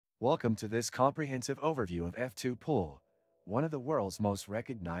Welcome to this comprehensive overview of F2Pool, one of the world's most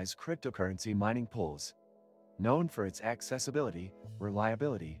recognized cryptocurrency mining pools. Known for its accessibility,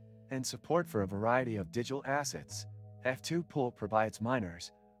 reliability, and support for a variety of digital assets, F2Pool provides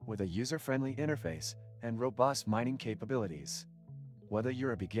miners with a user-friendly interface and robust mining capabilities. Whether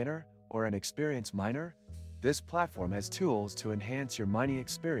you're a beginner or an experienced miner, this platform has tools to enhance your mining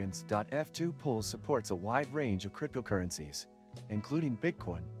experience. F2Pool supports a wide range of cryptocurrencies, including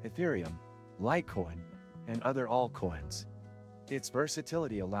Bitcoin, Ethereum, Litecoin, and other altcoins. Its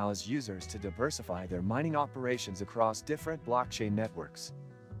versatility allows users to diversify their mining operations across different blockchain networks.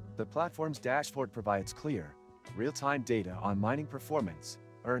 The platform's dashboard provides clear, real-time data on mining performance,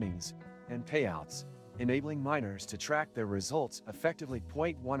 earnings, and payouts, enabling miners to track their results effectively.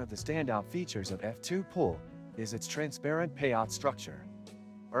 One of the standout features of F2Pool is its transparent payout structure.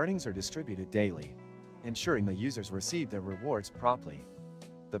 Earnings are distributed daily, ensuring the users receive their rewards promptly.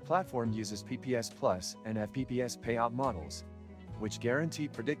 The platform uses PPS Plus and FPPS payout models, which guarantee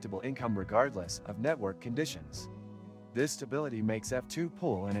predictable income regardless of network conditions. This stability makes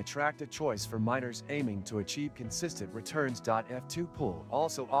F2Pool an attractive choice for miners aiming to achieve consistent returns. F2Pool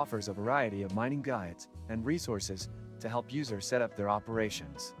also offers a variety of mining guides and resources to help users set up their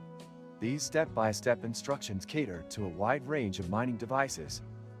operations. These step-by-step instructions cater to a wide range of mining devices,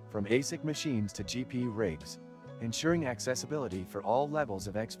 from ASIC machines to GPU rigs, ensuring accessibility for all levels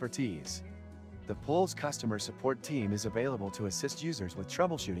of expertise. The pool's customer support team is available to assist users with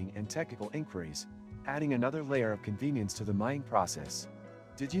troubleshooting and technical inquiries, adding another layer of convenience to the mining process.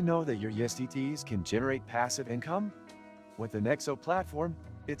 Did you know that your USDTs can generate passive income? With the Nexo platform,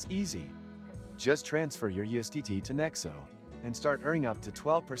 it's easy. Just transfer your USDT to Nexo and start earning up to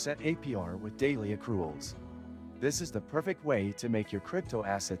 12% APR with daily accruals. This is the perfect way to make your crypto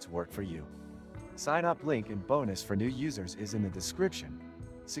assets work for you. Sign up link and bonus for new users is in the description.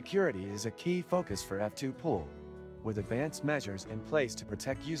 Security is a key focus for F2Pool, with advanced measures in place to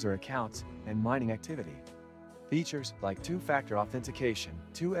protect user accounts and mining activity. Features like two-factor authentication,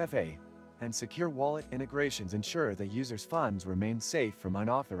 2FA, and secure wallet integrations ensure that users' funds remain safe from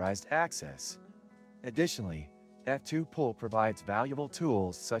unauthorized access. Additionally, F2Pool provides valuable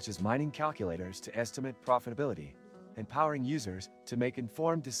tools such as mining calculators to estimate profitability, empowering users to make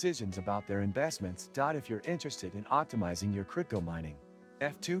informed decisions about their investments. If you're interested in optimizing your crypto mining,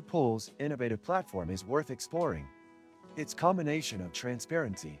 F2Pool's innovative platform is worth exploring. Its combination of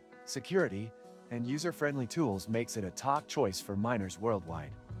transparency, security, and user-friendly tools makes it a top choice for miners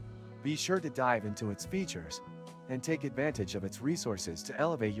worldwide. Be sure to dive into its features and take advantage of its resources to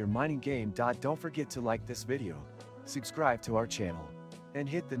elevate your mining game. Don't forget to like this video, subscribe to our channel, and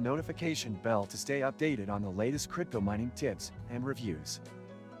hit the notification bell to stay updated on the latest crypto mining tips and reviews.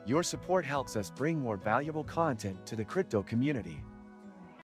 Your support helps us bring more valuable content to the crypto community.